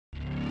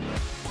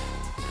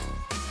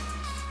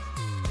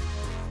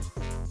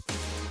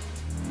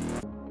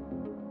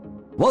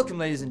Welcome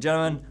ladies and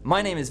gentlemen,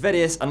 my name is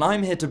Vedius and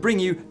I'm here to bring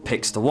you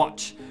picks to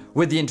watch.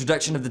 With the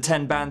introduction of the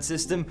 10 ban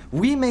system,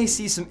 we may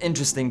see some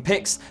interesting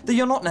picks that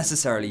you're not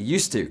necessarily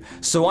used to,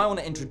 so I want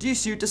to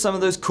introduce you to some of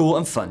those cool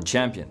and fun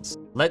champions.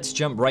 Let's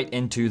jump right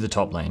into the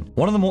top lane.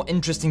 One of the more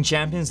interesting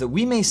champions that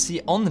we may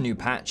see on the new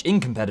patch in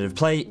competitive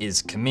play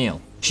is Camille.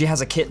 She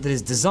has a kit that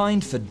is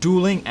designed for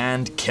dueling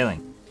and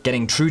killing,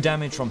 getting true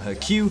damage from her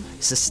Q,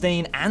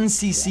 sustain and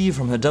CC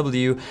from her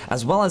W,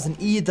 as well as an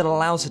E that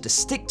allows her to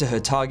stick to her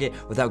target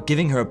without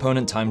giving her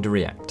opponent time to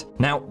react.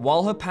 Now,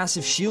 while her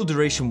passive shield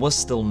duration was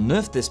still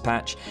nerfed this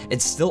patch, it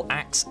still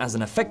acts as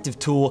an effective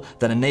tool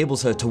that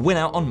enables her to win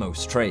out on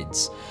most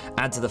trades.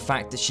 Add to the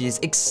fact that she is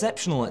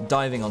exceptional at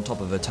diving on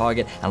top of her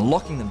target and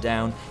locking them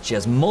down, she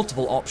has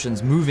multiple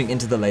options moving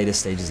into the later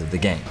stages of the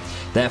game.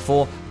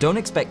 Therefore, don't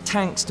expect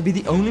tanks to be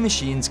the only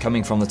machines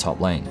coming from the top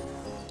lane.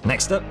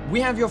 Next up,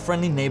 we have your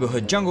friendly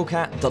neighborhood jungle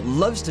cat that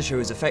loves to show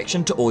his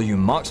affection to all you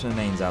marksman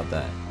mains out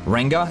there.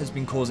 Rengar has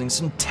been causing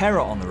some terror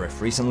on the Rift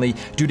recently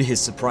due to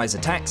his surprise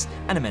attacks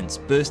and immense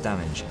burst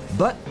damage.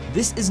 But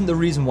this isn't the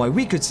reason why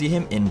we could see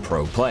him in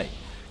pro play.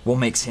 What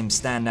makes him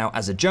stand out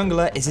as a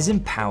jungler is his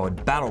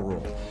empowered battle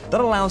rule that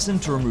allows him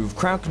to remove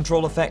crowd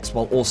control effects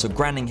while also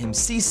granting him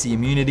CC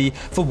immunity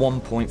for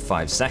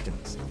 1.5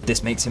 seconds.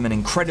 This makes him an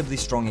incredibly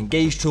strong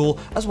engage tool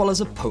as well as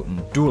a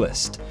potent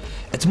duelist.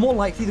 It's more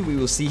likely that we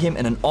will see him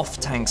in an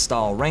off-tank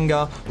style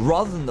Rengar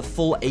rather than the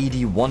full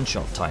AD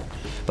one-shot type,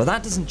 but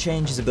that doesn't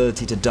change his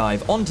ability to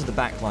dive onto the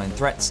backline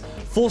threats,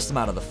 force them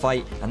out of the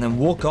fight, and then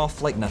walk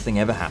off like nothing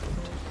ever happened.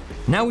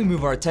 Now we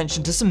move our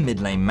attention to some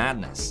mid lane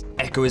madness.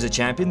 Echo is a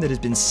champion that has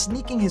been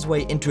sneaking his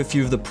way into a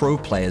few of the pro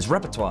players'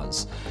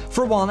 repertoires.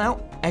 For a while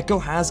now, Echo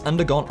has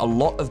undergone a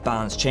lot of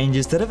balance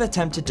changes that have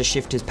attempted to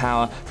shift his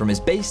power from his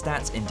base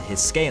stats into his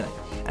scaling,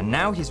 and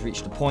now he's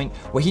reached a point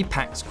where he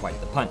packs quite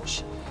the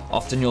punch.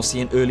 Often you'll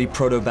see an early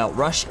proto belt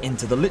rush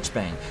into the Lich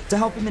Bane to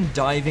help him in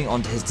diving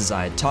onto his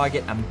desired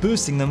target and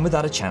boosting them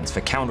without a chance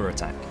for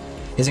counterattack.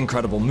 His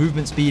incredible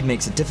movement speed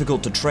makes it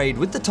difficult to trade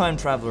with the time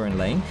traveler in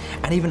lane,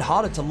 and even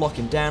harder to lock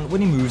him down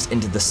when he moves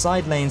into the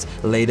side lanes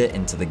later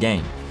into the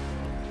game.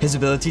 His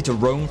ability to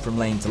roam from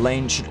lane to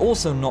lane should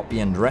also not be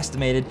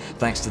underestimated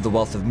thanks to the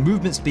wealth of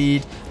movement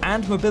speed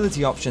and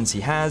mobility options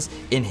he has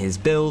in his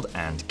build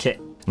and kit.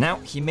 Now,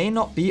 he may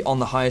not be on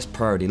the highest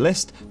priority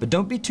list, but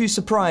don't be too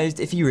surprised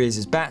if he rears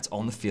his bat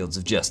on the fields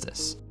of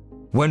justice.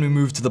 When we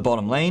move to the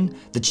bottom lane,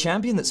 the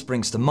champion that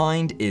springs to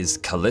mind is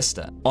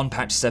Kalista. On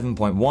patch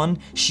 7.1,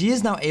 she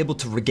is now able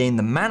to regain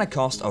the mana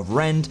cost of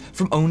Rend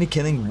from only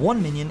killing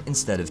 1 minion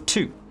instead of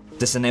 2.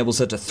 This enables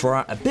her to throw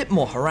out a bit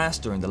more harass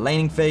during the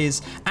laning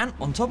phase, and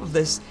on top of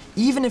this,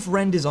 even if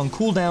Rend is on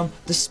cooldown,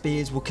 the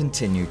spears will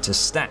continue to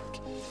stack.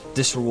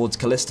 This rewards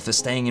Kalista for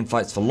staying in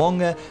fights for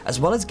longer, as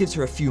well as gives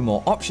her a few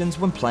more options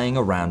when playing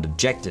around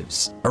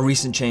objectives. A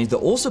recent change that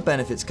also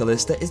benefits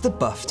Kalista is the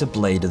buff to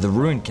Blade of the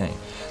Ruined King.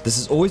 This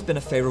has always been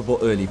a favourable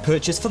early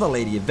purchase for the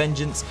Lady of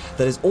Vengeance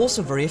that is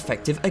also very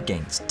effective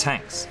against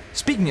tanks.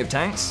 Speaking of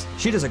tanks,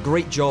 she does a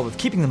great job of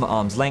keeping them at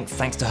arm's length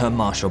thanks to her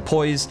martial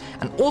poise,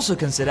 and also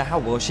consider how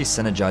well she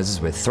synergizes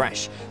with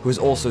Thresh, who has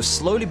also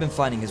slowly been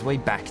finding his way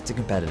back to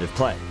competitive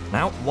play.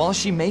 Now, while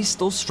she may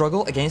still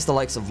struggle against the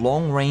likes of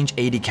long-range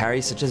AD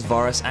carries such as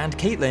Varus and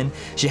Caitlyn,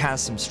 she has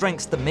some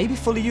strengths that may be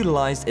fully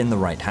utilized in the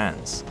right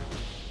hands.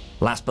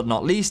 Last but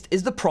not least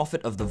is the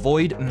Prophet of the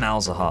Void,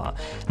 Malzahar.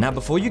 Now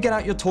before you get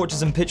out your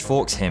torches and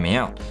pitchforks, hear me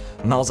out.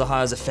 Malzahar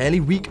has a fairly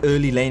weak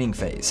early laning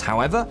phase.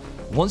 However,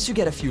 once you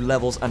get a few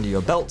levels under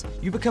your belt,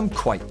 you become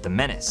quite the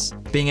menace,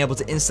 being able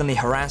to instantly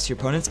harass your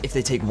opponents if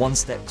they take one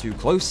step too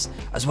close,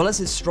 as well as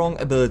his strong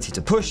ability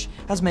to push,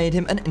 has made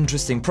him an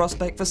interesting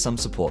prospect for some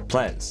support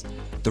players.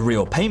 The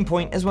real pain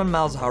point is when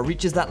Malzahar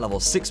reaches that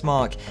level 6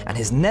 mark and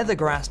his Nether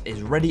Grasp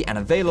is ready and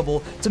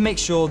available to make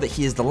sure that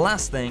he is the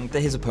last thing that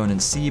his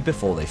opponents see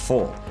before they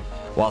fall.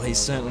 While he's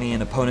certainly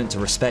an opponent to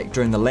respect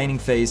during the laning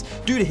phase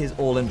due to his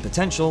all-in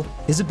potential,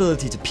 his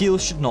ability to peel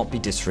should not be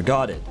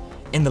disregarded.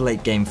 In the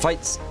late game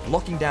fights,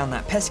 locking down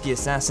that pesky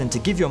assassin to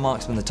give your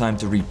marksman the time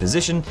to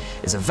reposition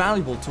is a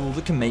valuable tool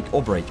that can make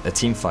or break a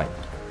team fight.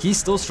 He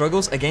still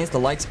struggles against the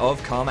likes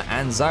of Karma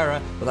and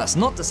Zyra, but that's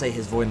not to say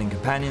his Voidling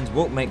companions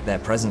won't make their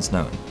presence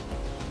known.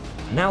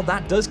 Now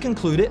that does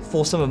conclude it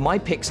for some of my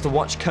picks to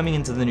watch coming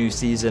into the new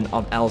season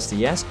of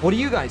LCS. What do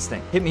you guys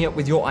think? Hit me up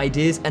with your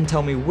ideas and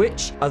tell me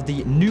which of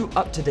the new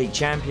up-to-date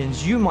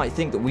champions you might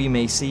think that we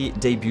may see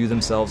debut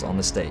themselves on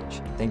the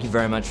stage. Thank you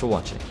very much for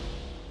watching.